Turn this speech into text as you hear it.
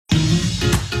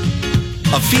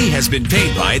A fee has been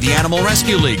paid by the Animal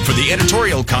Rescue League for the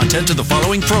editorial content of the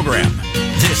following program.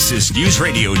 This is News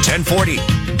Radio 1040,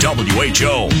 WHO.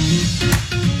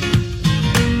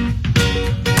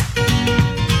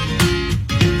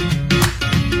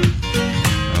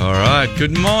 All right.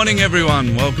 Good morning,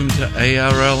 everyone. Welcome to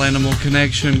ARL Animal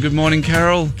Connection. Good morning,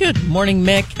 Carol. Good morning,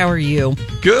 Mick. How are you?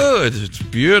 Good. It's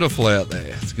beautiful out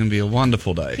there. It's going to be a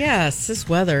wonderful day. Yes, this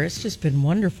weather, it's just been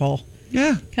wonderful.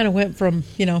 Yeah. Kind of went from,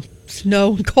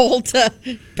 snow and cold to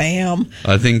bam.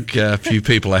 I think a few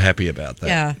people are happy about that.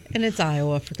 Yeah, and it's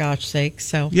Iowa, for gosh sake.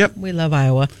 So Yep. We love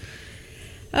Iowa.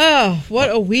 Oh, what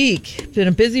a week. It's been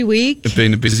a busy week. It's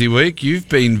been a busy week. You've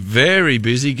been very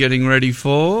busy getting ready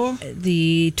for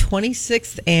The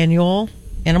 26th Annual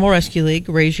Animal Rescue League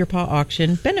Raise Your Paw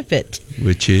Auction Benefit.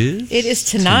 which is? It is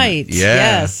tonight. Yeah.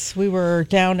 Yes. We were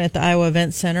down at the Iowa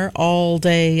Event Center all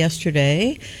day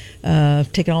yesterday,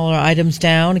 taking all our items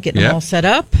down, getting them all set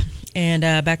up, and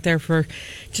back there for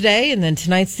today, and then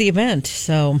tonight's the event.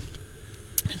 So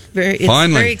it's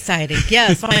very exciting.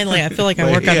 Yes, finally. I feel like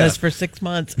I work on this for 6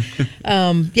 months.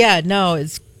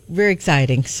 It's very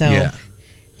exciting. So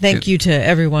thank you to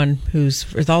everyone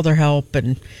who's with all their help,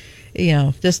 and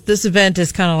this event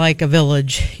is kind of like a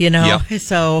village,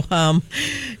 So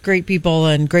great people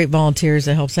and great volunteers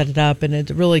that help set it up. And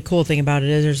the really cool thing about it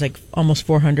is there's like almost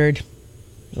 400, a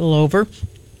little over,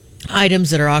 items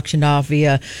that are auctioned off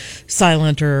via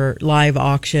silent or live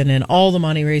auction, and all the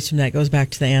money raised from that goes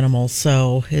back to the animals.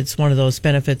 So it's one of those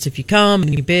benefits. If you come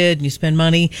and you bid and you spend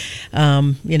money,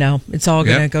 it's all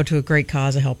going to go to a great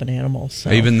cause of helping animals.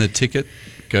 So. Even the ticket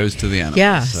goes to the animals.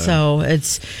 Yeah, so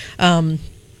it's...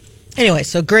 Anyway,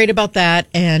 so great about that,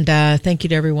 and thank you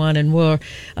to everyone, and we're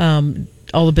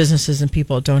all the businesses and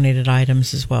people that donated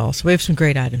items as well. So we have some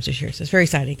great items this year, so it's very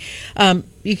exciting.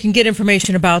 You can get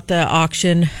information about the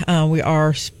auction. We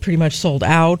are pretty much sold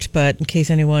out, but in case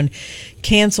anyone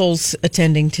cancels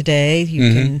attending today,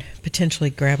 you can potentially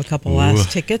grab a couple last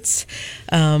tickets.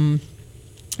 And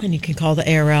you can call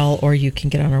the ARL, or you can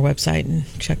get on our website and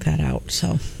check that out.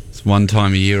 So it's one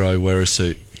time a year I wear a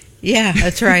suit. Yeah,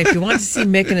 that's right. If you want to see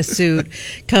Mick in a suit,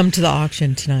 come to the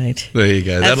auction tonight. There you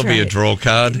go. That'll be a draw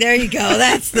card. There you go.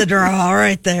 That's the draw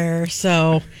right there.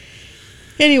 So,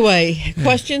 anyway,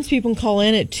 questions, people can call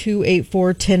in at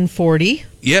 284-1040.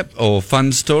 Yep, or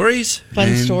fun stories.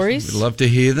 Stories. We'd love to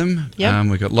hear them. Yep.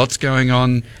 We've got lots going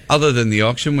on other than the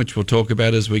auction, which we'll talk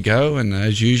about as we go. And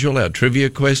as usual, our trivia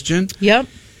question. Yep.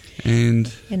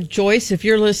 And Joyce, if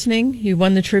you're listening, you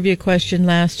won the trivia question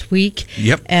last week.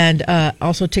 Yep. And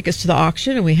also tickets to the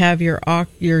auction. And we have your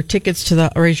tickets to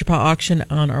the Raise Your Paw auction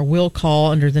on our will call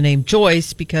under the name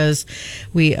Joyce, because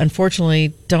we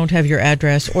unfortunately don't have your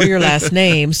address or your last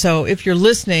name. So if you're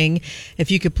listening,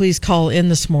 if you could please call in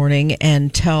this morning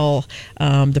and tell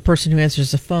the person who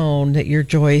answers the phone that you're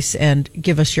Joyce, and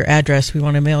give us your address. We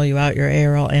want to mail you out your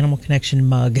ARL Animal Connection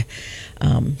mug.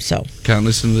 Can't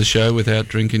listen to the show without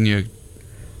drinking your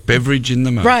beverage in the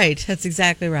mug. Right, that's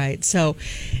exactly right. So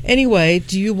anyway,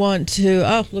 do you want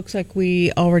to... looks like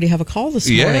we already have a call this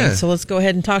morning. So let's go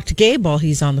ahead and talk to Gabe while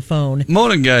he's on the phone.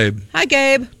 Morning, Gabe. Hi,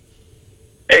 Gabe.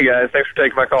 Hey, guys. Thanks for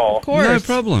taking my call. Of course. No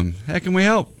problem. How can we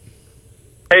help?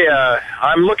 Hey,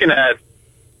 I'm looking at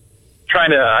trying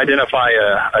to identify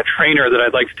a trainer that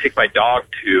I'd like to take my dog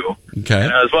to. Okay.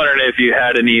 And I was wondering if you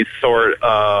had any sort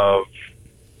of,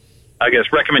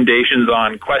 recommendations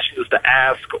on questions to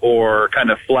ask, or kind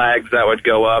of flags that would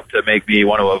go up to make me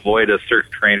want to avoid a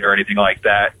certain trainer or anything like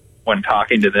that when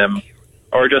talking to them,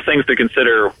 or just things to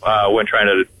consider when trying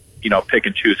to, pick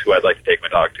and choose who I'd like to take my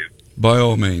dog to. By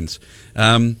all means.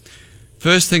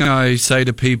 First thing I say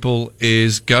to people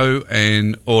is go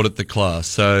and audit the class.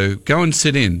 So go and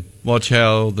sit in. Watch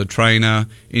how the trainer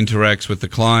interacts with the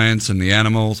clients and the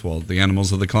animals. Well, the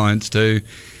animals are the clients too.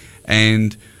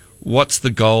 And what's the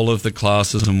goal of the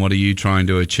classes, and what are you trying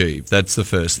to achieve? That's the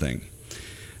first thing.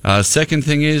 Second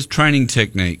thing is training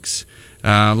techniques.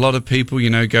 A lot of people,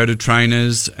 go to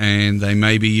trainers and they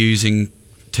may be using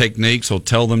techniques or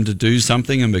tell them to do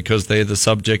something, and because they're the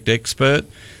subject expert,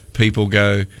 people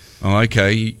go, oh,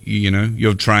 okay,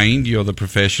 you're trained, you're the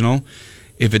professional.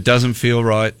 If it doesn't feel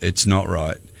right, it's not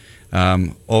right.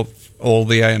 All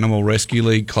the Animal Rescue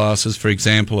League classes, for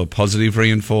example, are positive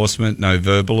reinforcement, no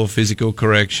verbal or physical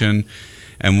correction,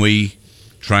 and we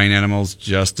train animals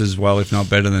just as well, if not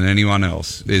better than anyone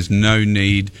else. There's no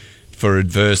need for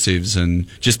adversives, and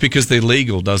just because they're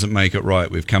legal doesn't make it right.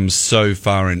 We've come so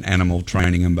far in animal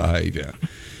training and behaviour.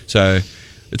 So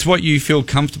it's what you feel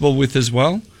comfortable with as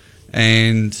well,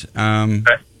 and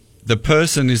the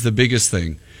person is the biggest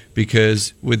thing.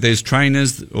 because there's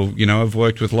trainers, or I've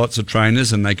worked with lots of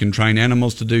trainers, and they can train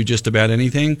animals to do just about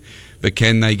anything, but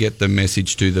can they get the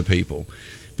message to the people?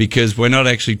 Because we're not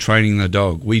actually training the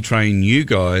dog. We train you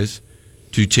guys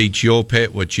to teach your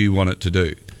pet what you want it to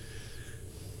do.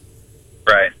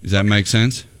 Right. Does that make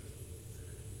sense?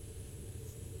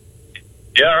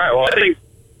 Yeah, all right. Well, I think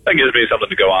that gives me something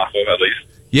to go off of, at least.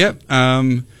 Yep.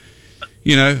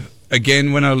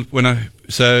 Again,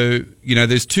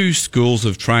 there's two schools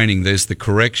of training. There's the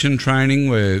correction training,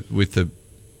 where with the,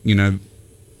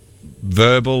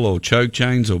 verbal or choke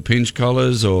chains or pinch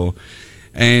collars,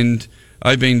 and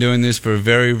I've been doing this for a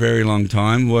very, very long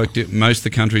time. Worked in most of the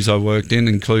countries I worked in,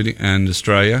 including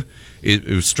Australia.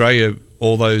 Australia,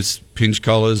 all those pinch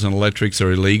collars and electrics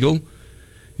are illegal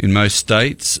in most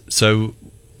states. So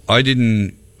I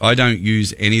don't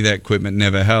use any of that equipment,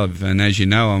 never have. And as you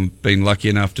know, I've been lucky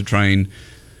enough to train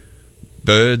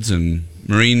birds and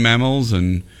marine mammals,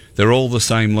 and they're all the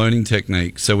same learning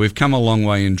techniques. So we've come a long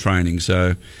way in training.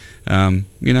 So,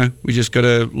 we just got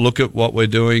to look at what we're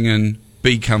doing and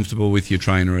be comfortable with your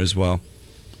trainer as well.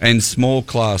 And small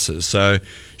classes. So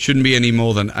shouldn't be any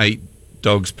more than 8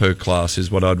 dogs per class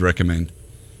is what I'd recommend.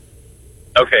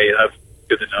 Okay, that's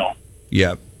good to know.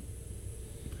 Yeah.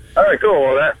 All right, cool.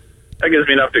 Well, that gives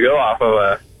me enough to go off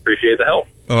of. Appreciate the help.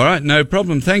 All right, no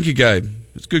problem. Thank you, Gabe.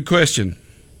 It's a good question.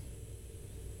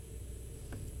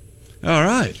 All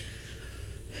right.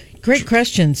 Great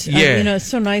questions. Yeah. It's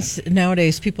so nice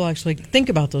nowadays. People actually think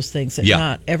about those things. That Yeah.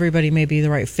 not everybody may be the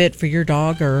right fit for your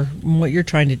dog or what you're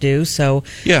trying to do. So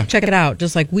Yeah. check it out.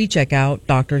 Just like we check out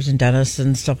doctors and dentists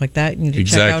and stuff like that. You need to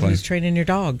check out Exactly. who's training your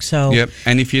dog. So Yep.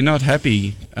 And if you're not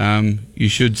happy, you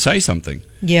should say something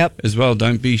Yep. as well.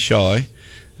 Don't be shy.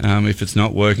 If it's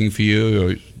not working for you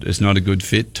or it's not a good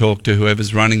fit, talk to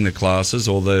whoever's running the classes,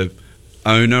 or the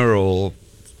owner or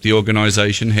the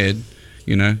organisation head,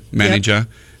 manager,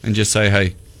 and just say,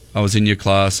 hey, I was in your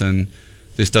class and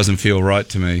this doesn't feel right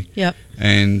to me. Yep.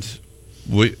 And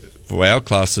for our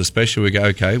classes especially, we go,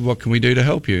 okay, what can we do to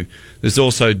help you? There's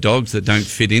also dogs that don't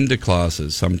fit into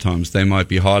classes sometimes. They might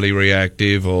be highly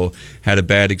reactive or had a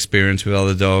bad experience with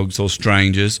other dogs or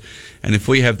strangers. And if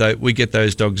we get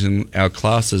those dogs in our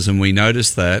classes and we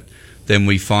notice that, then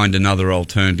we find another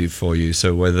alternative for you.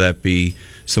 So whether that be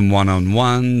some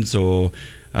one-on-ones, or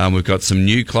we've got some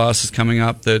new classes coming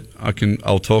up that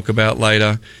I'll talk about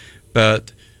later.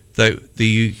 But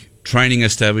the training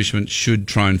establishment should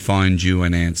try and find you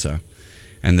an answer.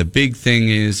 And the big thing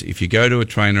is, if you go to a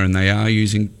trainer and they are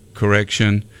using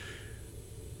correction,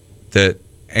 that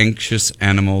anxious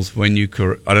animals, I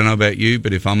don't know about you,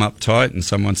 but if I'm uptight and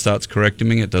someone starts correcting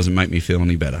me, it doesn't make me feel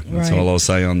any better. That's Right. all I'll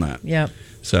say on that. Yep.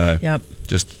 So Yep.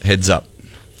 just heads up.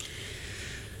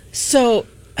 So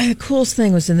the coolest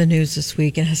thing was in the news this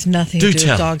week, and it has nothing to do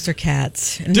tell. with dogs or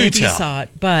cats. And Do maybe you tell. saw it,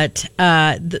 but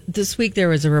this week there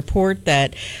was a report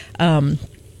that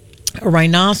a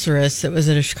rhinoceros that was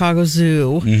at a Chicago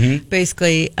zoo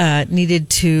basically needed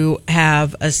to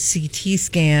have a CT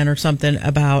scan or something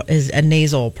about a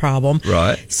nasal problem.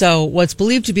 Right. So what's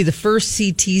believed to be the first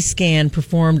CT scan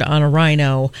performed on a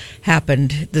rhino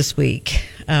happened this week,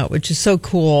 which is so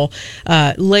cool.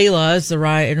 Layla is the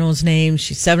rhino's name.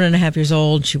 She's 7.5 years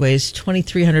old. She weighs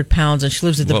 2,300 pounds, and she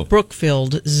lives at the Whoa.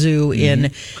 Brookfield Zoo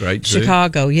in Great zoo.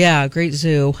 Chicago. Yeah, great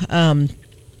zoo.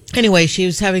 Anyway, she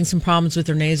was having some problems with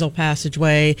her nasal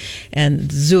passageway, and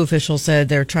the zoo officials said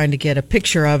they're trying to get a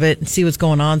picture of it and see what's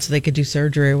going on so they could do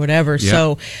surgery or whatever. Yeah.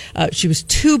 So she was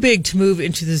too big to move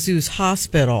into the zoo's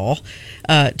hospital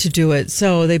to do it.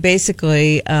 So they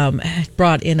basically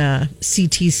brought in a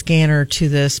CT scanner to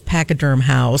this pachyderm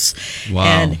house. Wow.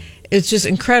 And it's just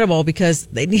incredible because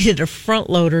they needed a front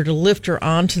loader to lift her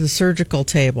onto the surgical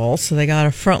table. So they got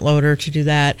a front loader to do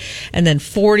that. And then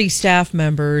 40 staff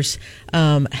members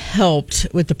helped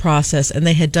with the process. And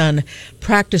they had done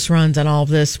practice runs on all of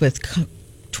this with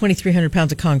 2,300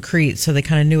 pounds of concrete. So they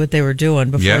kind of knew what they were doing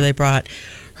before they brought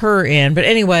her in. But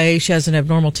anyway, she has an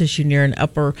abnormal tissue near an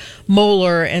upper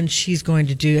molar, and she's going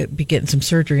to be getting some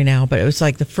surgery now. But it was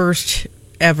like the first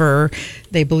ever,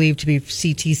 they believe to be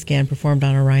CT scan performed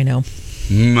on a rhino.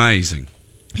 Amazing.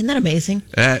 Isn't that amazing?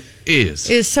 That is.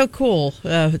 It is so cool.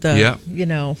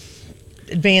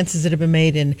 Advances that have been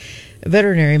made in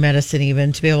veterinary medicine,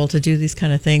 even to be able to do these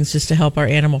kind of things just to help our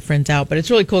animal friends out. But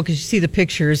it's really cool because you see the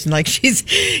pictures and like she's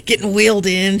getting wheeled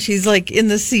in. She's like in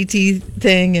the CT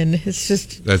thing, and it's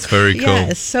just That's very cool. Yeah,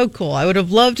 it's so cool. I would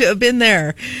have loved to have been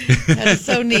there. That is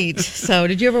so neat. So,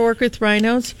 did you ever work with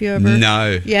rhinos? Have you ever?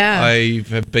 No. Yeah. I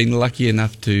have been lucky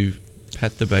enough to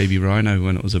pat the baby rhino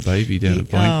when it was a baby down at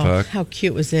Blank Park. How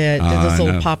cute was it? Did I those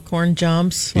little know. popcorn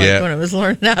jumps when it was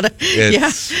learning how to.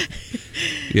 It's-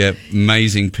 Yeah. Yeah,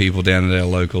 amazing people down at our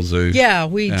local zoo. Yeah,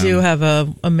 we do have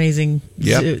a amazing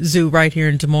zoo right here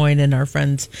in Des Moines, and our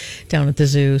friends down at the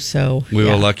zoo. So we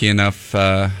were lucky enough.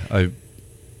 I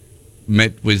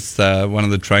met with one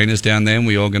of the trainers down there, and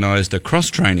we organised a cross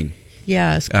training.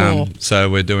 Yeah, it's cool. So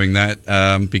we're doing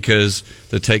that because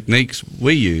the techniques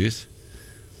we use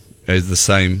is the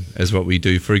same as what we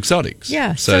do for exotics.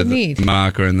 Yeah, so neat. The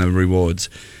marker and the rewards.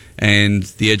 And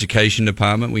the education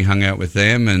department, we hung out with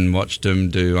them and watched them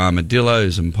do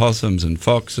armadillos and possums and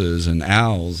foxes and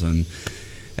owls, and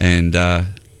then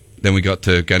we got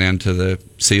to go down to the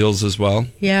seals as well.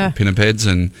 Yeah, the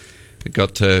pinnipeds, and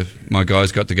my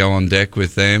guys got to go on deck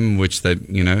with them, which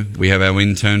we have our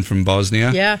intern from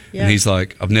Bosnia. Yeah. And he's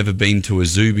like, I've never been to a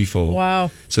zoo before.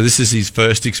 Wow. So this is his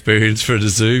first experience for the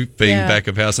zoo, being back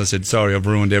of house. I said, sorry, I've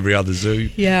ruined every other zoo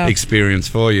experience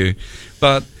for you.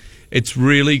 But it's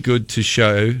really good to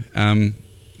show,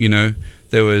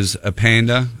 there was a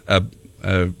panda, a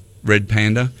red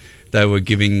panda. They were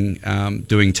doing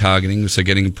targeting, so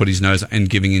getting to put his nose and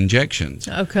giving injections.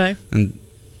 Okay. And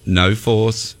no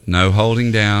force, no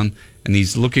holding down, and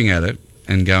he's looking at it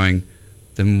and going,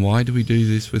 then why do we do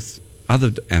this with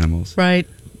other animals? Right.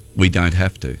 We don't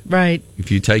have to. Right. If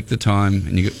you take the time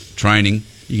and you get training,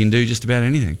 you can do just about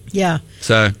anything. Yeah.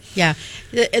 So. Yeah.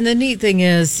 And the neat thing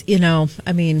is, you look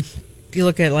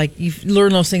at, you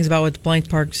learn those things about what the Blank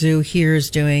Park Zoo here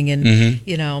is doing, and,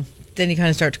 then you kind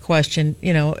of start to question,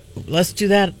 let's do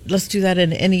that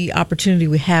in any opportunity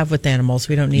we have with animals.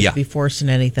 We don't need to be forcing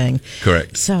anything.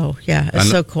 Correct. So, it's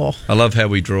so cool. I love how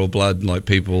we draw blood. Like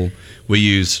we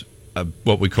use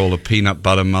what we call a peanut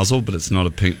butter muzzle, but it's not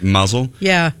a muzzle.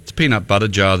 Yeah. It's a peanut butter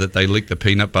jar that they lick the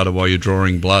peanut butter while you're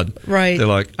drawing blood. Right. They're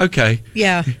like, okay.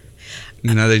 Yeah.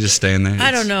 They just stand there.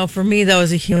 I don't know. For me, though,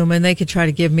 as a human, they could try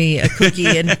to give me a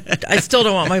cookie, and I still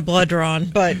don't want my blood drawn.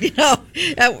 But,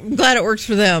 I'm glad it works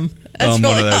for them. That's I'm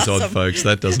really one of those awesome. odd folks.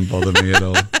 That doesn't bother me at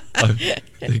all.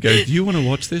 They go, do you want to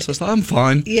watch this? I was like, I'm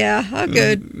fine. Yeah, I'm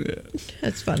good.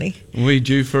 That's funny. We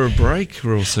due for a break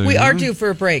real soon? We are due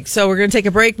for a break. So we're going to take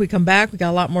a break. We come back. We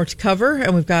got a lot more to cover,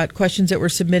 and we've got questions that were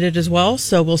submitted as well.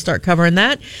 So we'll start covering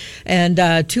that. And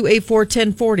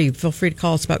 284-1040. Feel free to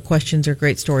call us about questions or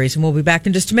great stories, and we'll be back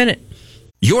in just a minute.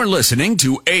 You're listening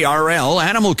to ARL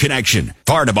Animal Connection,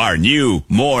 part of our new,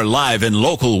 more live and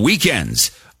local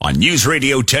weekends on News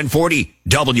Radio 1040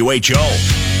 WHO.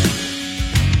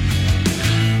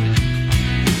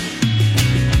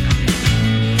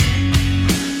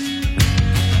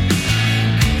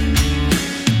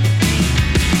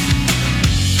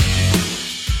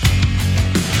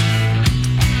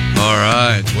 All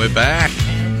right, we're back.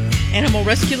 Animal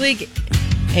Rescue League,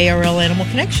 ARL Animal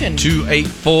Connection.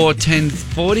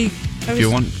 284-1040. If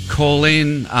you want, call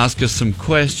in, ask us some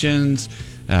questions,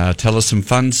 tell us some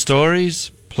fun stories.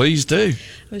 Please do.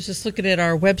 I was just looking at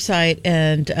our website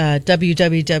and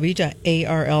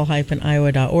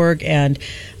www.arl-iowa.org and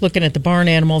looking at the barn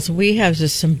animals. We have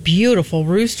just some beautiful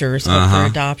roosters up for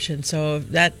adoption. So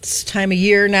that's time of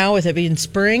year now, with it being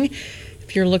spring.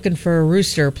 If you're looking for a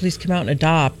rooster, please come out and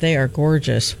adopt. They are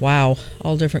gorgeous. Wow.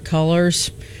 All different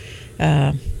colors.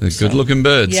 They're good-looking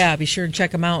birds. Yeah, be sure and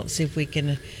check them out and see if we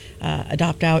can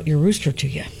adopt out your rooster to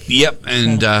you. Yep,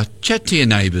 and chat to your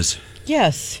neighbours.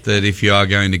 Yes. That if you are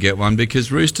going to get one,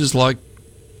 because roosters like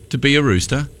to be a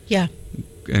rooster. Yeah.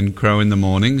 And crow in the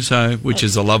morning, which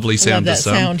is a lovely sound to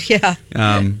some. Love that sound,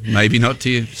 yeah. Maybe not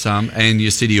to some, and your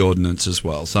city ordinance as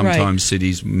well. Sometimes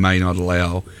cities may not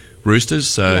allow roosters,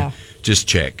 so just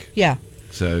check. Yeah.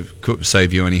 So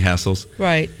save you any hassles.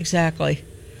 Right, exactly.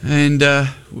 And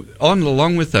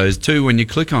along with those too, when you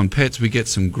click on pets, we get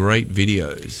some great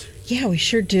videos. Yeah, we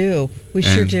sure do. We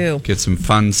sure do. Get some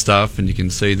fun stuff, and you can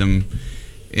see them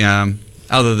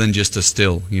other than just a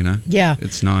still, Yeah.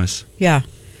 It's nice. Yeah.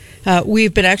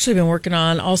 We've been working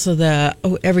on also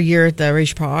every year at the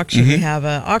Race Pro auction, we have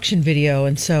an auction video,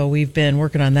 and so we've been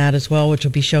working on that as well, which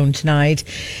will be shown tonight.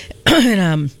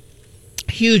 And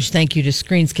huge thank you to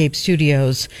Screenscape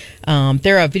Studios.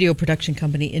 They're a video production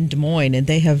company in Des Moines, and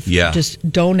they have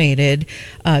just donated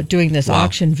doing this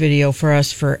auction video for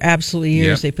us for absolutely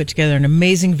years. They put together an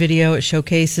amazing video. It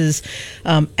showcases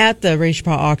at the Race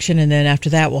Pro auction, and then after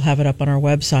that we'll have it up on our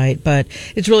website. But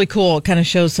it's really cool. It kind of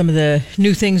shows some of the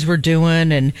new things we're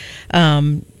doing, and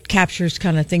captures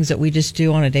kind of things that we just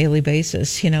do on a daily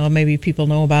basis. Maybe people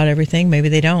know about everything, maybe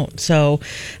they don't. So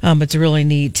it's a really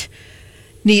neat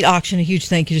neat auction. A huge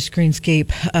thank you to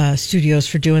Screenscape Studios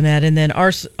for doing that. And then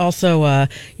also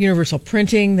Universal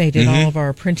Printing. They did all of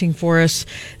our printing for us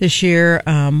this year.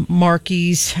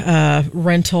 Markey's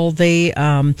Rental. They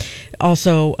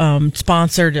also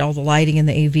sponsored all the lighting and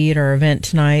the AV at our event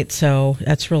tonight. So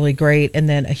that's really great. And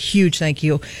then a huge thank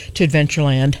you to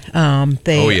Adventureland.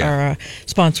 They are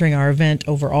sponsoring our event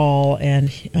overall, and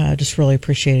just really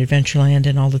appreciate Adventureland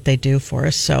and all that they do for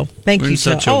us. So thank you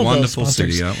to all of those sponsors. We're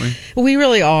in such a wonderful city, aren't we? We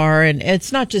really are, and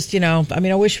it's not just,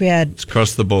 I wish we had it's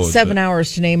across the board, 7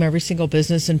 hours to name every single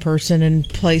business and person and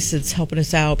place that's helping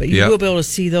us out, but you will be able to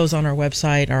see those on our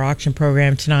website, our auction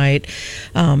program tonight,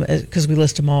 because we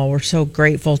list them all. We're so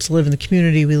grateful to live in the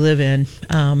community we live in,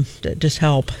 to just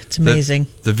help. It's amazing.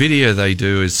 The video they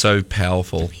do is so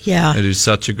powerful. Yeah. It is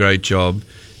such a great job,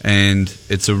 and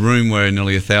it's a room where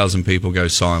nearly 1,000 people go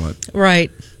silent.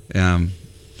 Right.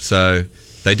 So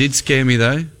they did scare me,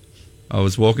 though. I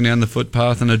was walking down the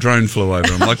footpath and a drone flew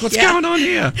over. I'm like, what's going on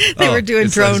here? They were doing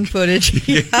drone footage.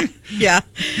 Yeah.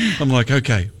 I'm like,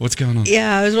 okay, what's going on?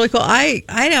 Yeah, it was really cool. I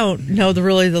don't know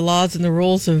the laws and the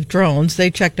rules of drones. They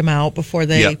checked them out before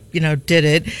they, did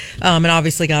it, and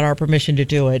obviously got our permission to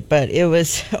do it. But it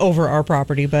was over our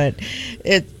property. But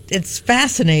it's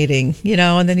fascinating,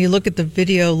 and then you look at the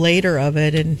video later of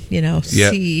it and,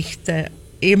 see that.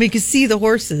 You can see the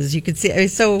horses. You can see.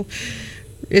 So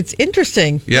it's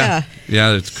interesting. Yeah,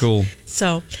 it's cool.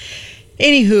 So,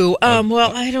 anywho,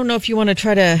 well, I don't know if you want to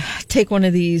try to take one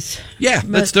of these. Yeah,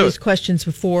 let's do it. Questions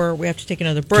before we have to take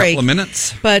another break. Couple of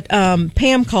minutes. But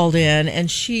Pam called in,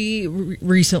 and she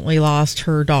recently lost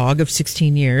her dog of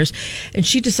 16 years, and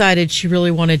she decided she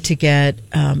really wanted to get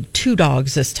 2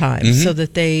 dogs this time, so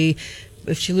that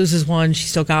if she loses one, she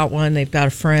still got one. They've got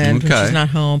a friend when she's not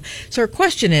home. So her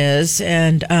question is,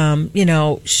 and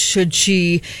should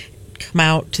she come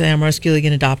out to the Animal Rescue League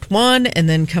and adopt one, and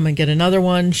then come and get another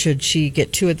one? Should she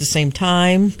get 2 at the same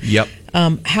time? Yep.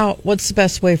 What's the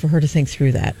best way for her to think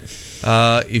through that?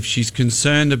 If she's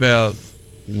concerned about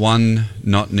one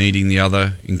not needing the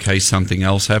other in case something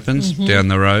else happens down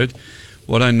the road,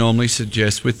 what I normally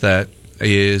suggest with that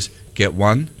is get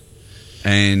one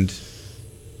and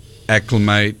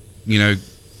acclimate,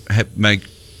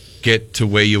 get to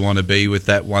where you want to be with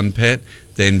that one pet,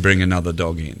 then bring another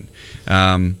dog in.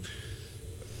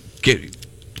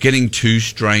 Getting 2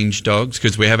 strange dogs,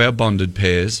 because we have our bonded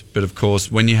pairs, but of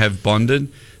course when you have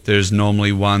bonded, there's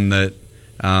normally one that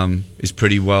is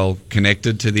pretty well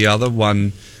connected to the other.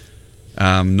 One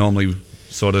normally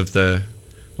sort of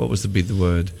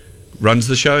runs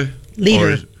the show?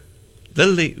 Leader.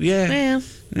 Yeah.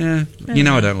 I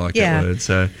don't like that word.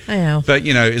 So I know. But,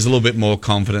 is a little bit more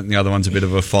confident, and the other one's a bit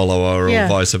of a follower, or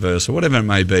vice versa, whatever it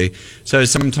may be. So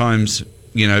sometimes,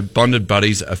 bonded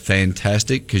buddies are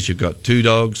fantastic because you've got 2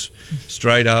 dogs,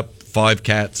 straight up, 5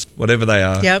 cats, whatever they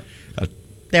are. Yep.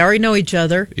 They already know each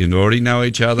other. You already know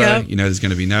each other. Yep. There's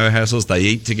going to be no hassles. They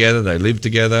eat together. They live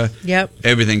together. Yep.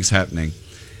 Everything's happening.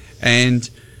 And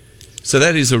so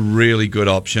that is a really good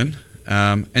option.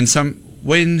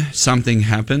 When something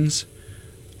happens,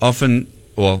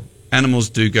 animals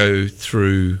do go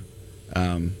through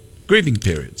grieving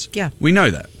periods. Yeah. We know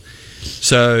that.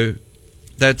 So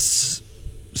that's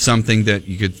something that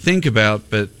you could think about,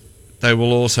 but they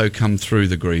will also come through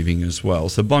the grieving as well.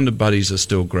 So bonded buddies are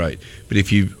still great. But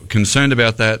if you're concerned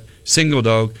about that, single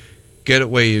dog, get it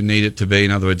where you need it to be.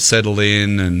 In other words, settle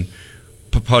in and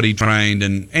potty trained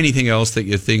and anything else that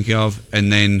you're thinking of,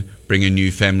 and then bring a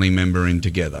new family member in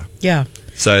together. Yeah.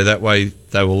 So that way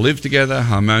they will live together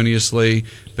harmoniously,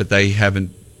 but they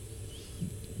haven't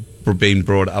been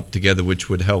brought up together, which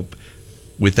would help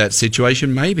with that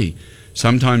situation. Maybe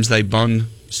sometimes they bond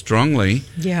strongly.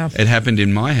 Yeah. It happened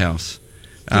in my house.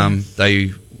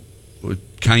 They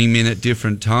came in at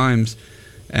different times,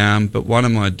 but one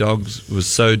of my dogs was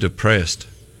so depressed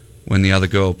when the other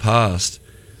girl passed.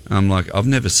 I'm like, I've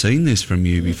never seen this from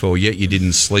you before, yet you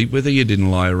didn't sleep with her, you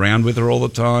didn't lie around with her all the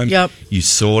time. Yep. You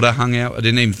sort of hung out. I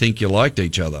didn't even think you liked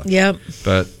each other. Yep.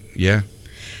 But, yeah.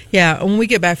 Yeah, when we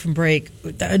get back from break,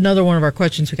 another one of our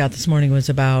questions we got this morning was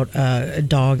about a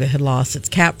dog that had lost its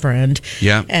cat friend.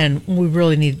 Yeah. And we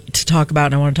really need to talk about,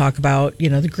 and I want to talk about,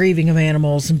 the grieving of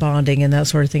animals and bonding and that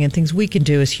sort of thing, and things we can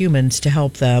do as humans to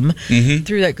help them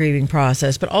through that grieving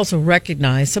process, but also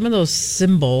recognize some of those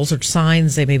symbols or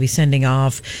signs they may be sending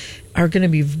off are going to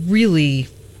be really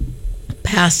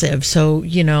passive. So,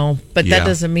 but that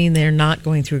doesn't mean they're not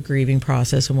going through a grieving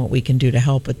process, and what we can do to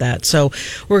help with that. So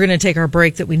we're going to take our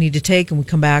break that we need to take, and when we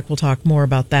come back, we'll talk more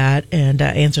about that and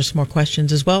answer some more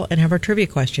questions as well, and have our trivia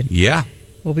question. Yeah.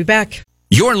 We'll be back.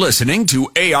 You're listening to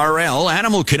ARL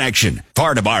Animal Connection,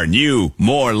 part of our new,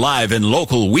 more live and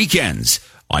local weekends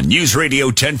on News Radio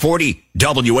 1040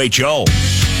 WHO.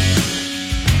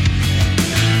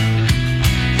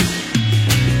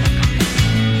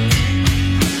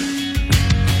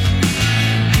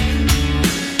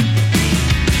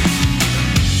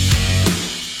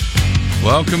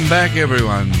 Welcome back,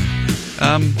 everyone.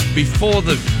 Before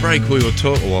the break, we were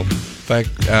talking. Well, in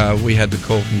fact, we had the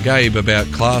call from Gabe about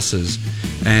classes,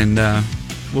 and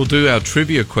we'll do our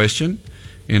trivia question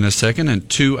in a second at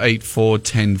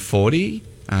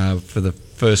 284-1040 for the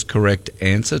first correct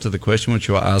answer to the question, which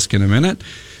you'll ask in a minute.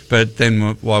 But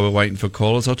then, while we're waiting for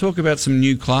callers, I'll talk about some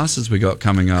new classes we got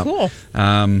coming up. Cool.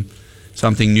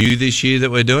 Something new this year that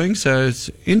we're doing, so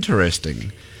it's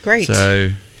interesting. Great.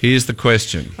 So here's the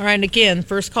question. All right, again,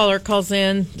 first caller calls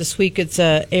in. This week it's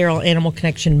a ARL Animal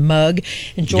Connection mug.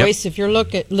 And Joyce, if you're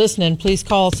listening, please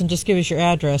call us and just give us your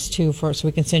address, too, so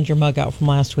we can send your mug out from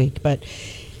last week. But,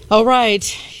 all right.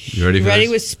 You ready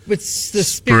with the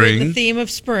spirit, the theme of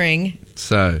spring?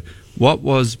 So, what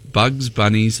was Bugs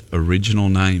Bunny's original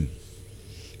name?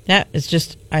 That is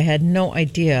just, I had no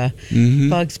idea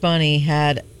Bugs Bunny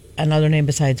had another name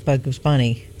besides Bugs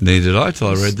Bunny. Neither did I till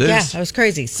I read this. Yeah, that was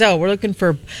crazy. So we're looking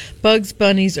for Bugs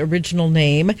Bunny's original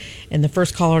name, and the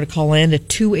first caller to call in at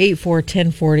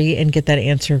 284-1040 and get that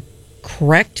answer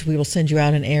correct, we will send you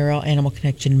out an ARL Animal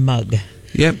Connection mug.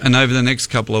 Yep, and over the next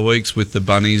couple of weeks with the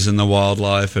bunnies and the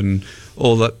wildlife and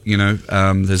all that,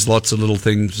 there's lots of little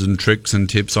things and tricks and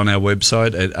tips on our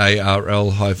website at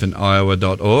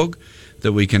arl-iowa.org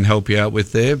that we can help you out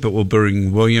with there. But we'll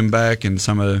bring William back and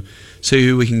see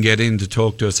who we can get in to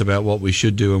talk to us about what we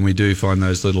should do when we do find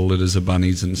those little litters of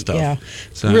bunnies and stuff. Yeah,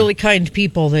 so, really kind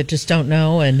people that just don't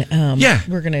know, and yeah,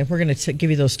 we're gonna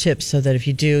give you those tips so that if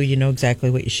you do, you know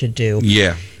exactly what you should do.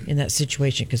 Yeah. In that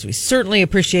situation, because we certainly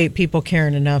appreciate people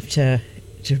caring enough to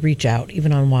reach out,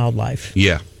 even on wildlife.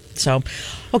 Yeah. So,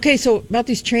 okay, so about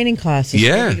these training classes,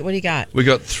 yeah. What do you got? We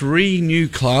got 3 new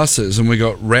classes, and we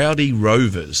got Rowdy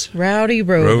Rovers. Rowdy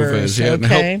Rovers, yeah,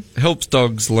 okay. And helps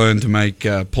dogs learn to make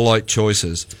polite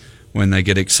choices when they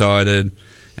get excited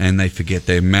and they forget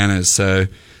their manners. So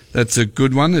that's a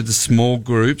good one. It's small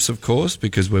groups, of course,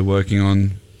 because we're working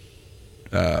on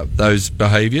those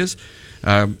behaviours.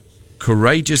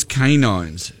 Courageous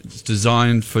Canines. It's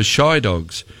designed for shy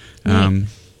dogs. Who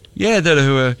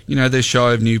are, they're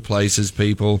shy of new places,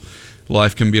 people.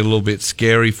 Life can be a little bit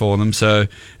scary for them. So,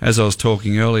 as I was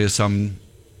talking earlier, some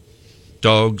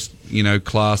dogs,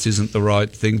 class isn't the right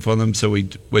thing for them. So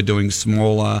we're doing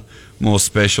smaller, more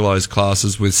specialised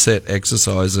classes with set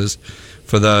exercises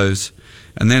for those.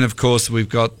 And then, of course, we've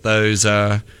got those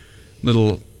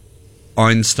little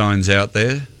Einsteins out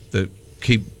there that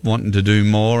keep wanting to do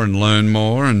more and learn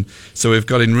more. And so we've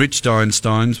got Enriched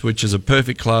Einsteins, which is a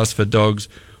perfect class for dogs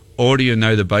already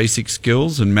know the basic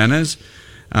skills and manners,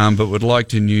 but would like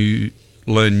to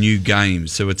learn new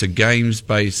games. So it's a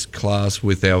games-based class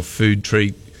with our food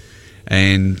treat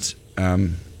and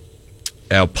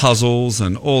our puzzles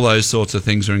and all those sorts of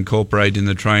things are incorporated in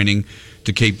the training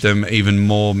to keep them even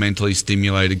more mentally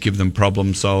stimulated, give them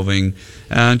problem solving,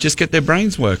 just get their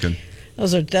brains working.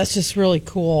 That's just really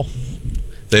cool.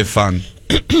 They're fun.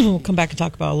 We'll come back and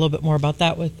talk about a little bit more about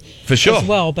that for sure as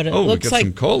well. But it looks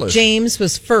like James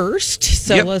was first,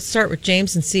 so let's start with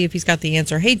James and see if he's got the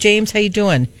answer. Hey, James, how you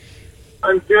doing?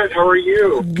 I'm good. How are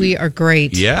you? We are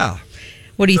great. Yeah.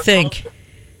 What do you think?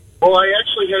 Well, I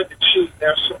actually had to cheat and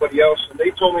ask somebody else, and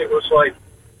they told me it was like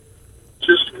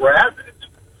just rabbit.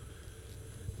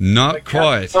 Not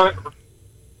quite.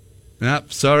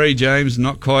 Nope, sorry, James,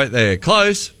 not quite there.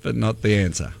 Close, but not the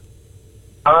answer.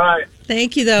 All right.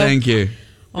 Thank you, though. Thank you.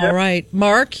 All right.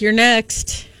 Mark, you're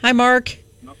next. Hi, Mark.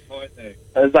 Not quite there.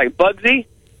 It's like Bugsy?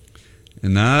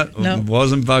 No, it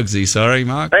wasn't Bugsy. Sorry,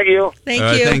 Mark. Thank you.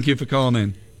 Thank you. Thank you for calling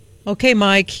in. Okay,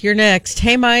 Mike, you're next.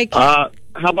 Hey, Mike. How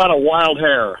about a wild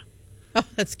hare? Oh,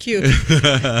 that's cute.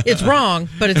 It's wrong,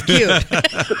 but it's cute.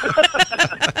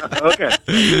 Okay.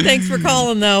 Thanks for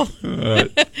calling, though.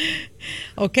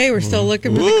 Okay, we're still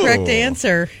looking for the correct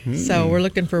answer. So we're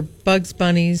looking for Bugs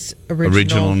Bunny's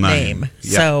original name. Yep.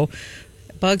 So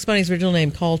Bugs Bunny's original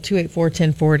name, call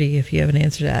 284-1040 if you have an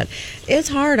answer to that. It's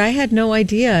hard. I had no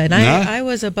idea. And I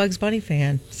was a Bugs Bunny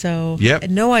fan, so I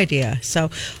had no idea. So,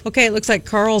 okay, it looks like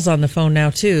Carl's on the phone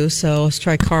now, too. So let's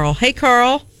try Carl. Hey,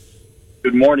 Carl.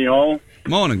 Good morning, all.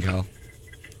 Morning, Carl.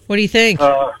 What do you think?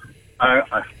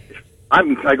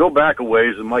 I go back a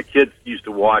ways, and my kids used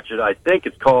to watch it. I think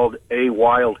it's called A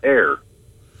Wild Hare.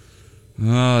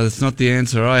 Oh, that's not the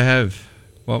answer I have.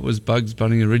 What was Bugs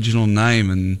Bunny's original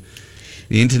name? And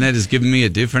The internet has given me a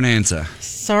different answer.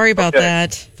 Sorry about Okay.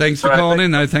 that. Thanks for All right, calling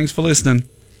in, though. Thanks for listening.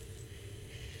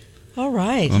 All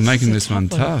right. We're making is a this one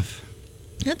tough.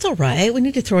 That's all right. We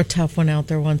need to throw a tough one out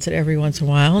there every once in a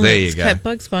while. There you Let's go. cut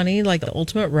Bugs Bunny, like the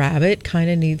ultimate rabbit, kind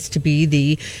of needs to be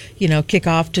the,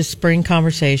 kickoff to spring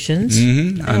conversations.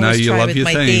 Mhm. I know always you try love with your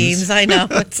my themes. I know.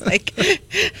 It's like,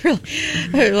 really.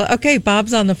 Okay,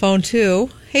 Bob's on the phone too.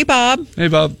 Hey, Bob. Hey,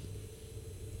 Bob.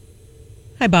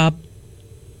 Hi, Bob.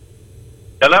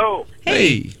 Hello.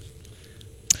 Hey.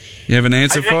 You have an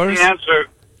answer for us?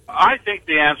 I think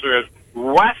the answer is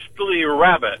Wesley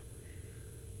Rabbit.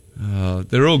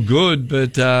 They're all good,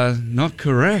 but not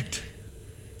correct.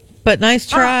 But nice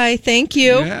try. Thank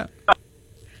you. Yeah.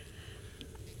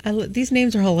 These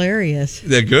names are hilarious.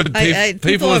 They're good.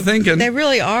 People are thinking. They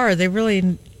really are. They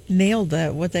really nailed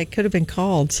that, what that could have been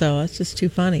called. So it's just too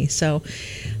funny. So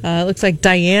it looks like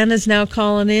Diane is now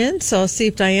calling in. So I'll see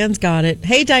if Diane's got it.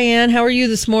 Hey, Diane, how are you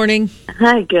this morning?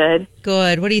 Hi, good.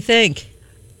 Good. What do you think?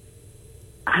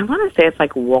 I want to say it's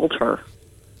like Walter.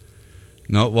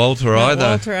 Not Walter Not either.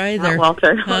 Walter either. Not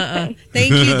Walter. Okay.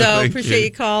 Thank you, though. Thank Appreciate you.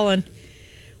 you calling.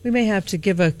 We may have to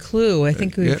give a clue. I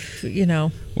think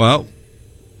we've, Well,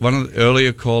 one of the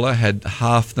earlier caller had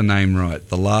half the name right.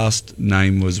 The last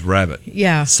name was Rabbit.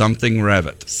 Yeah. Something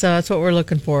Rabbit. So that's what we're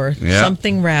looking for. Yeah.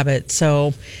 Something rabbit.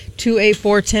 So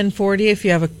 284-1040 if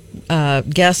you have a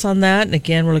guess on that. And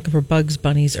again, we're looking for Bugs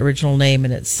Bunny's original name,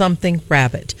 and it's Something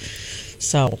Rabbit.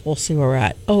 So we'll see where we're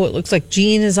at. Oh, it looks like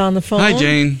Jean is on the phone. Hi,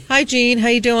 Jean. Hi, Jean. How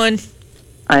you doing?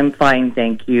 I'm fine,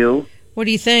 thank you. What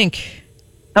do you think?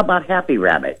 How about Happy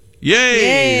Rabbit? Yay!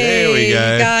 There we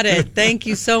go. You got it. Thank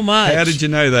you so much. How did you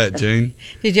know that, Jean?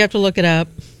 Did you have to look it up?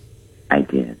 I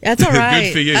did. That's all right.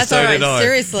 Good for you. That's So all right. did I.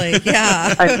 Seriously.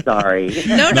 Yeah. I'm sorry.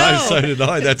 No. So did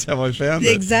I. That's how I found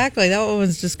it. Exactly. That one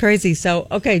was just crazy. So,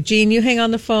 okay, Jean, you hang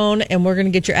on the phone, and we're going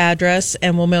to get your address,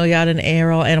 and we'll mail you out an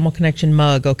ARL Animal Connection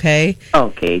mug, okay?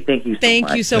 Okay, thank you so much.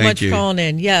 Thank you so Thank much you. for calling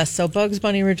in. Yes, so Bugs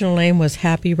Bunny original name was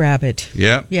Happy Rabbit.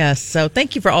 Yeah. Yes, so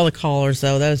thank you for all the callers,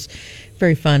 though. That was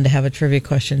very fun to have a trivia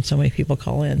question. So many people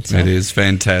call in. So. It is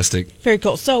fantastic. Very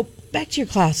cool. So, back to your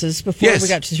classes. Before Yes. we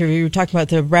got to the trivia, we were talking about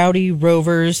the Rowdy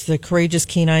Rovers, the Courageous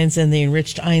Canines, and the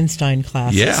Enriched Einstein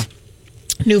classes. Yeah.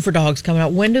 New for Dogs coming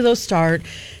out. When do those start?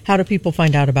 How do people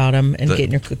find out about them and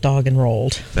getting your dog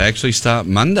enrolled? They actually start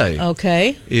Monday.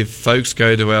 Okay. If folks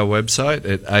go to our website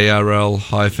at arl-iowa.org,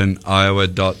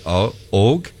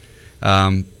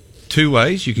 two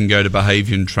ways. You can go to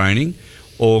Behaviour and Training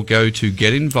or go to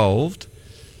Get Involved,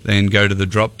 then go to the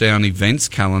drop-down events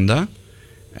calendar,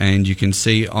 and you can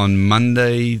see on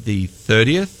Monday the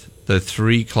 30th, the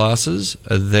 3 classes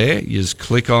are there. You just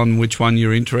click on which one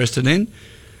you're interested in,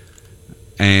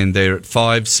 and they're at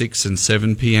 5, 6 and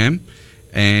 7 p.m.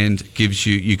 and gives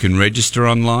you can register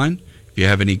online. If you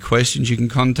have any questions, you can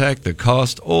contact the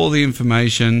cost, all the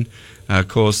information. Of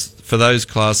course, for those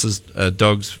classes,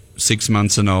 dogs 6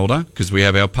 months and older, because we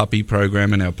have our puppy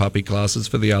program and our puppy classes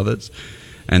for the others,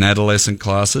 and adolescent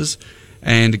classes.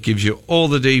 And it gives you all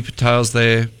the details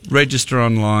there. Register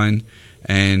online,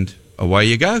 and away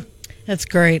you go. That's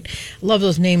great. Love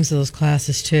those names of those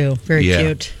classes, too. Very Yeah.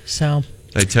 cute. So,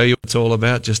 They tell you what it's all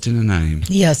about just in a name.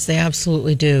 yes, they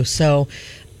absolutely do. So,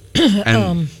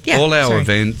 And yeah, all our sorry.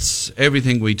 events,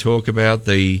 everything we talk about,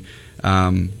 we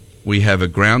have a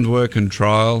groundwork and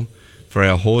trial for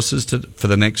our horses for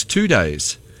the next 2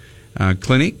 days.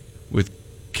 Clinic with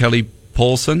Kelly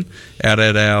Paulson out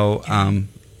at our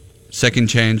Second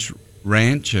Chance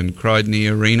Ranch and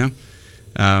Criedney Arena.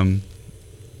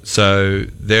 So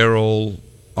they're all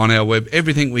on our web.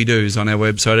 Everything we do is on our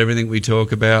website, everything we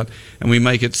talk about, and we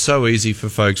make it so easy for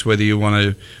folks, whether you want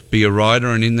to be a rider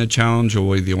and in the challenge or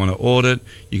whether you want to audit,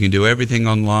 you can do everything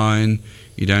online.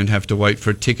 You don't have to wait for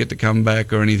a ticket to come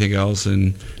back or anything else,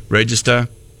 and register,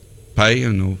 pay,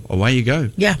 and away you go.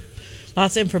 yeah,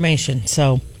 lots of information.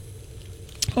 So,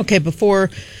 okay, before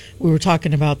we were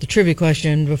talking about the trivia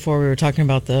question, before we were talking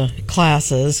about the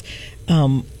classes,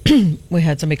 we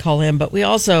had somebody call in, but we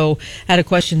also had a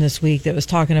question this week that was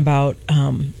talking about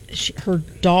her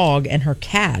dog and her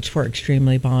cat were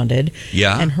extremely bonded.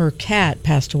 Yeah. And her cat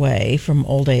passed away from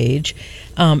old age.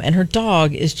 And her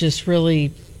dog is just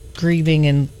really grieving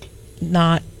and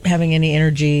not having any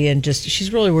energy, and just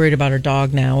she's really worried about her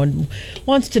dog now and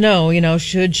wants to know,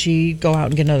 should she go out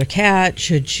and get another cat?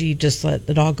 Should she just let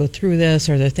the dog go through this?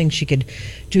 Or are there things she could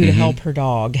do to help her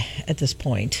dog at this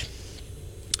point?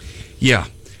 Yeah.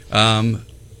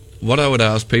 What I would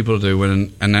ask people to do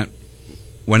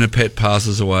when a pet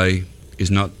passes away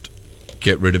is not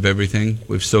get rid of everything.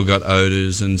 We've still got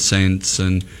odours and scents,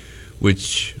 and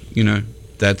which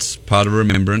that's part of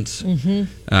remembrance.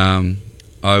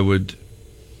 I would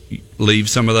leave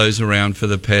some of those around for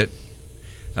the pet.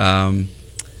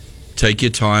 Take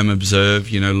your time,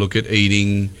 observe, look at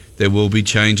eating. There will be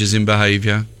changes in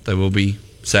behavior. They will be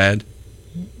sad,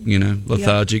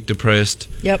 lethargic, depressed.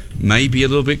 Yep. Maybe a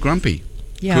little bit grumpy.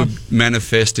 Yeah. Could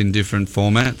manifest in different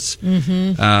formats.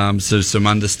 Mm-hmm. So some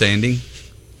understanding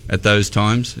at those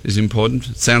times is important.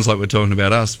 It sounds like we're talking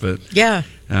about us, but... Yeah.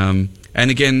 And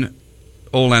again,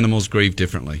 all animals grieve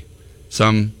differently.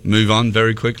 Some move on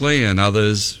very quickly and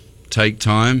others take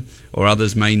time, or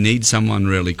others may need someone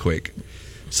really quick.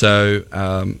 So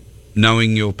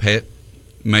knowing your pet,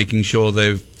 making sure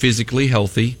they're physically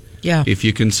healthy, if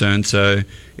you're concerned. So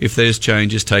if there's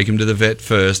changes, take them to the vet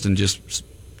first, and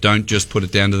don't just put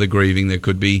it down to the grieving. There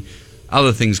could be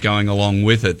other things going along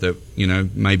with it that,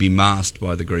 may be masked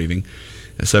by the grieving.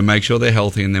 So make sure they're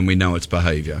healthy, and then we know it's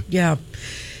behavior. Yeah.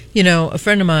 A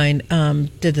friend of mine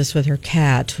did this with her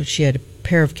cat. She had a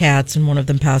pair of cats, and one of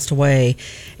them passed away.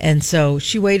 And so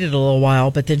she waited a little while,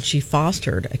 but then she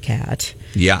fostered a cat.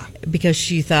 Yeah. Because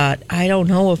she thought, I don't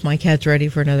know if my cat's ready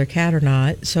for another cat or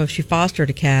not. So she fostered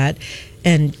a cat,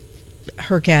 and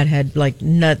her cat had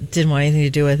didn't want anything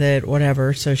to do with it,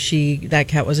 whatever. So that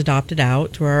cat was adopted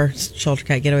out to our shelter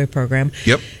cat getaway program.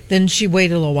 Yep. Then she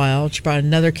waited a little while. She brought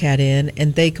another cat in,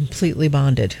 and they completely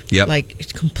bonded. Yep.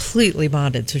 Completely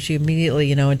bonded. So she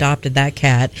immediately, adopted that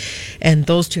cat, and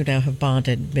those two now have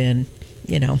bonded, been,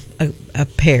 a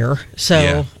pair.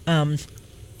 So,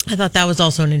 I thought that was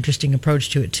also an interesting approach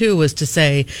to it, too, was to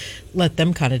say, let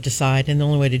them kind of decide. And the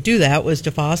only way to do that was to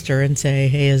foster and say,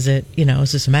 hey, is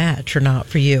this a match or not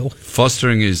for you?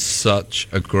 Fostering is such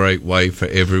a great way for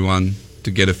everyone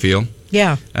to get a feel.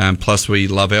 Yeah. Plus, we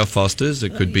love our fosters.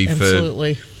 It could be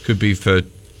for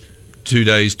 2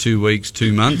 days, 2 weeks,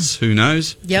 2 months, who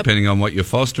knows, depending on what you're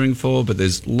fostering for. But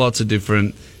there's lots of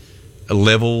different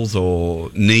levels or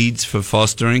needs for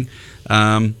fostering.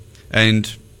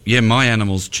 Yeah, my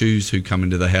animals choose who come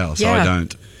into the house. Yeah. I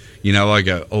don't. I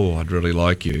go, oh, I'd really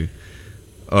like you.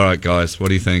 All right, guys, what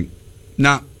do you think?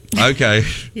 Nah, okay.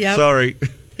 Sorry.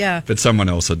 Yeah. But someone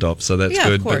else adopts, so that's good.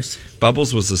 Yeah, of course. But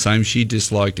Bubbles was the same. She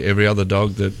disliked every other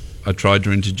dog that I tried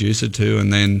to introduce her to,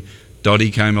 and then Dottie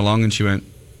came along and she went,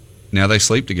 now they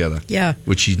sleep together. Yeah.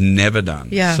 Which she's never done.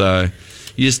 Yeah. So,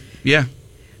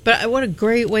 But what a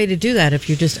great way to do that if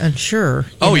you're just unsure.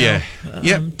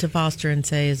 To foster and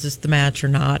say, is this the match or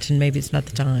not? And maybe it's not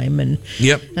the time, and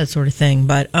that sort of thing.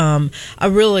 But I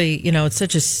really, it's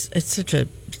such a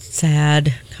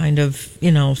sad kind of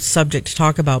subject to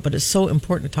talk about, but it's so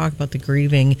important to talk about the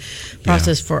grieving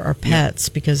process for our pets,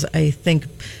 because I think,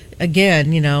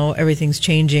 again, everything's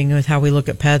changing with how we look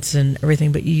at pets and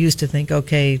everything, but you used to think,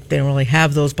 okay, they don't really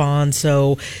have those bonds,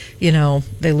 so,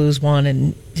 they lose one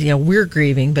and, we're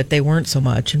grieving, but they weren't so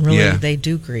much, and really they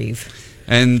do grieve.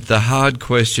 And the hard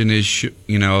question is,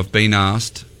 I've been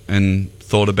asked and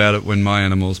thought about it when my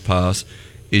animals pass,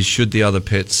 is should the other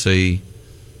pet see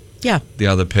the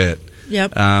other pet?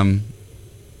 Yep.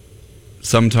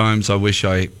 Sometimes I wish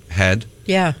I had.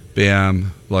 Yeah.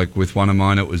 Like with one of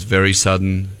mine, it was very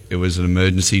sudden. It was an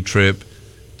emergency trip,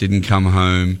 didn't come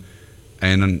home,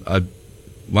 and I'm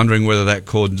wondering whether that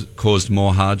caused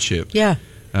more hardship. Yeah.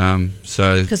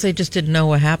 Because they just didn't know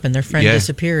what happened. Their friend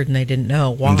disappeared, and they didn't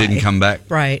know why. And didn't come back.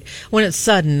 Right. When it's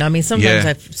sudden, I mean,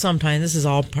 sometimes this is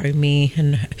all probably me,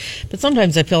 but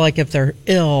sometimes I feel like if they're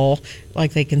ill,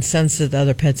 like they can sense that the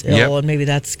other pet's ill, and maybe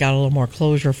that's got a little more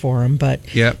closure for them. But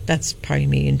that's probably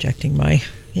me injecting my,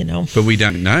 But we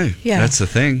don't know. Yeah. That's the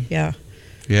thing. Yeah.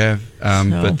 Yeah.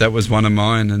 But that was one of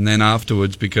mine, and then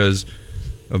afterwards, because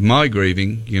of my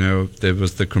grieving, there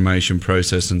was the cremation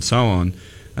process and so on.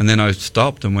 And then I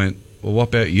stopped and went, well, what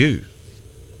about you?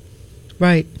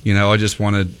 Right. I'm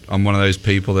one of those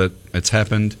people that it's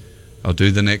happened, I'll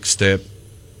do the next step,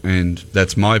 and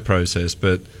that's my process.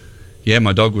 But,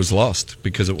 my dog was lost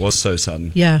because it was so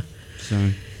sudden. Yeah.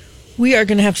 So we are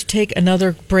going to have to take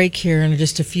another break here in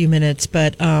just a few minutes,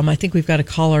 but I think we've got a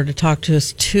caller to talk to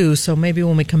us, too. So maybe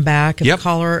when we come back,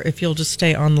 caller, if you'll just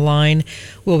stay on the line,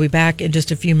 we'll be back in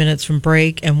just a few minutes from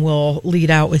break, and we'll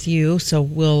lead out with you. So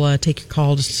we'll take your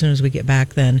call just as soon as we get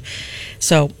back then.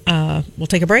 So we'll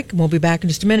take a break, and we'll be back in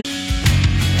just a minute.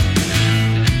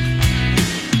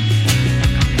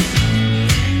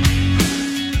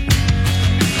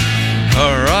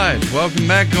 All right, welcome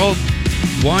back.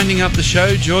 Winding up the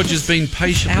show. George has been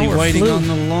patiently waiting on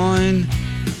the line.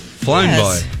 Flown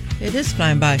by. It is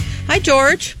flying by. Hi,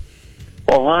 George.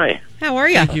 Oh, hi. How are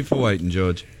you? Thank you for waiting,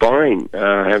 George. Fine.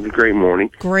 Having a great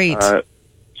morning. Great. Something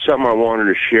I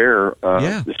wanted to share.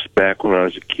 This is back when I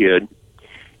was a kid,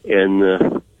 and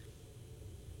the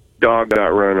dog got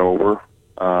run over,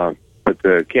 but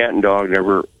the cat and dog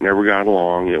never got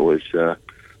along. It was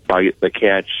by the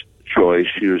cat's choice.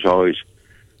 She was always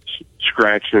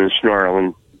scratching and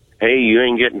snarling. Hey, you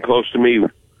ain't getting close to me,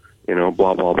 blah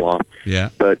blah blah. Yeah.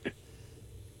 But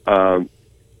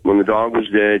when the dog was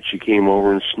dead, she came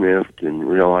over and sniffed and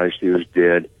realized he was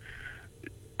dead.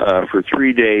 For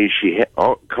 3 days, she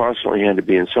constantly had to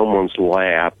be in someone's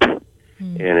lap,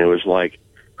 and it was like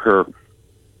her,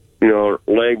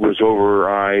 leg was over her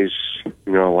eyes,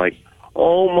 like,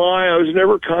 oh my, I was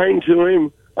never kind to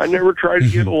him. I never tried to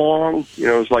get along.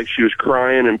 It was like she was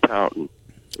crying and pouting.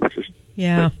 It was just,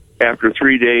 yeah. After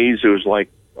 3 days, it was like,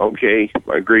 okay,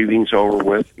 my grieving's over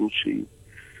with, and she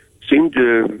seemed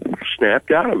to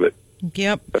snapped out of it.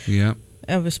 Yep. Yep.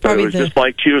 It was probably just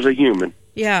like she was a human.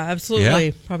 Yeah, absolutely.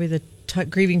 Yeah. Probably the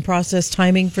grieving process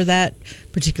timing for that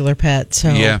particular pet. So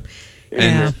yeah.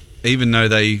 And even though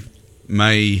they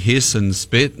may hiss and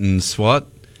spit and swat,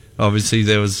 obviously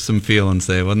there was some feelings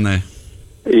there, wasn't there?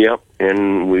 Yep,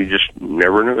 and we just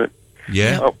never knew it.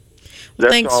 Yeah. Oh,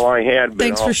 that's all I had. But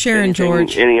thanks for sharing,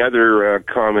 George. Any other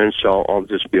comments, I'll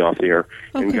just be off the air.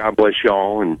 Okay. And God bless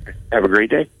y'all, and have a great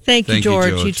day. Thank you,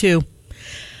 George. You too.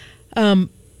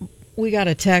 We got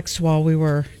a text while we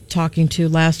were talking to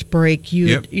last break.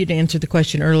 You'd answered the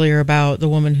question earlier about the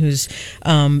woman whose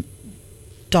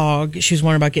dog, she was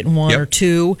wondering about getting one or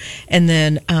two, and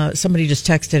then somebody just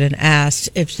texted and asked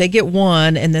if they get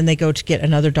one and then they go to get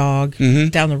another dog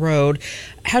down the road,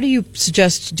 how do you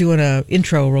suggest doing an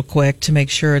intro real quick to make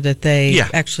sure that they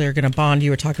actually are going to bond? You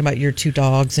were talking about your two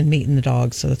dogs and meeting the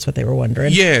dogs, so that's what they were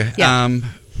wondering. Yeah.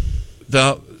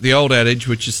 The old adage,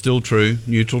 which is still true,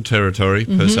 neutral territory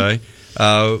per se.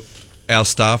 Our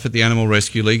staff at the Animal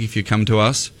Rescue League, if you come to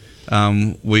us,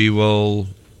 we will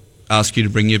ask you to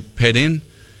bring your pet in.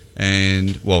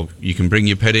 And, you can bring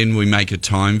your pet in. We make a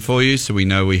time for you so we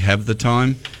know we have the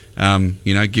time.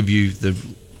 Give you the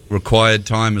required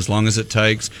time as long as it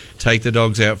takes. Take the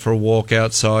dogs out for a walk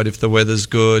outside if the weather's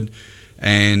good,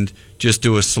 and just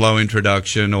do a slow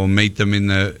introduction or meet them in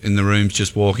the rooms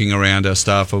just walking around. Our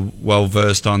staff are well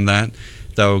versed on that.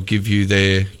 They'll give you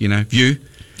their, view.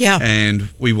 Yeah. And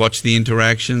we watch the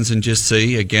interactions and just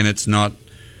see. Again, it's not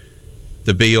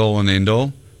the be-all and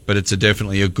end-all, but it's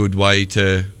definitely a good way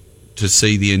to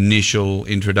see the initial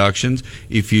introductions.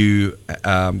 If you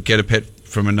get a pet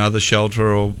from another shelter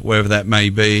or wherever that may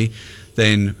be,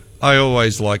 then I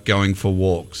always like going for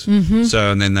walks.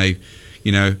 So, and then they,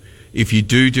 if you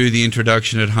do the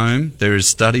introduction at home, there is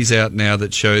studies out now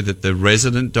that show that the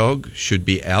resident dog should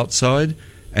be outside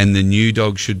and the new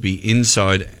dog should be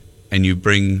inside, and you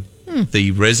bring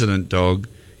the resident dog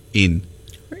in.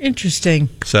 Interesting.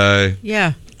 So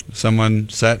yeah. Someone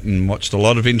sat and watched a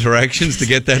lot of interactions to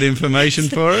get that information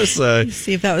for us. So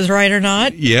see if that was right or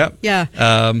not. Yeah. Yeah.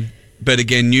 But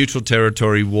again, neutral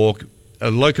territory walk,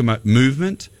 locomotive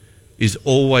movement is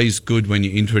always good when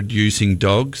you're introducing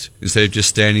dogs instead of just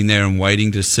standing there and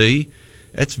waiting to see.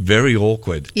 That's very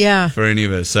awkward for any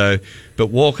of us. So, but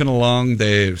walking along,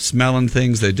 they're smelling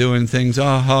things, they're doing things.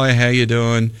 Oh, hi, how you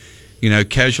doing?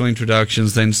 Casual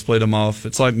introductions, then split them off.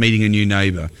 It's like meeting a new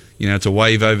neighbour. It's a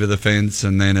wave over the fence,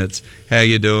 and then it's how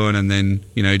you doing, and then,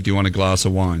 do you want a glass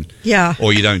of wine? Yeah.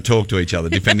 Or you don't talk to each other,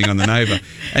 depending on the neighbour.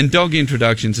 And dog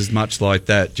introductions is much like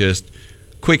that. Just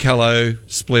quick hello,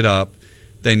 split up,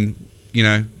 then,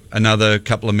 another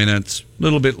couple of minutes, a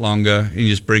little bit longer, and you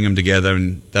just bring them together,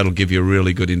 and that'll give you a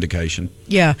really good indication.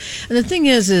 Yeah. And the thing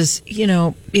is,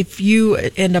 if you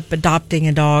end up adopting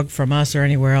a dog from us or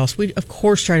anywhere else, we, of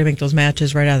course, try to make those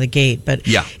matches right out of the gate. But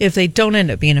if they don't end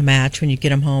up being a match when you get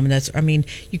them home,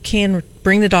 you can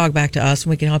bring the dog back to us, and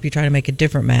we can help you try to make a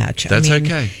different match. That's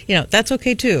okay. That's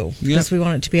okay, too, because we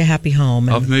want it to be a happy home.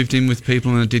 I've moved in with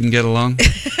people and it didn't get along.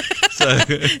 So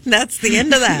that's the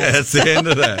end of that. That's the end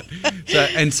of that. So,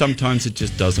 and sometimes it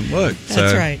just doesn't work.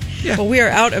 That's right. Yeah. Well, we are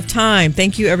out of time.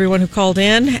 Thank you, everyone who called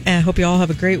in. I hope you all have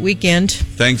a great weekend.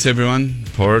 Thanks, everyone.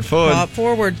 Pour it forward. Pour it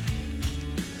forward.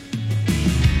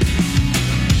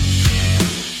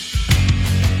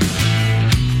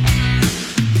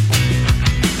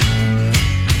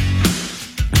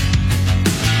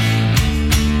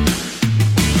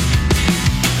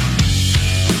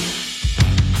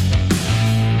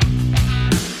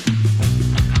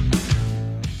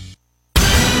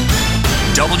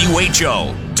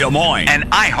 WHO, Des Moines, an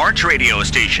iHeart radio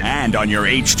station, and on your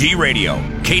HD radio,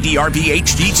 KDRB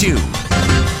HD2.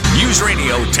 News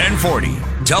Radio 1040,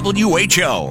 WHO.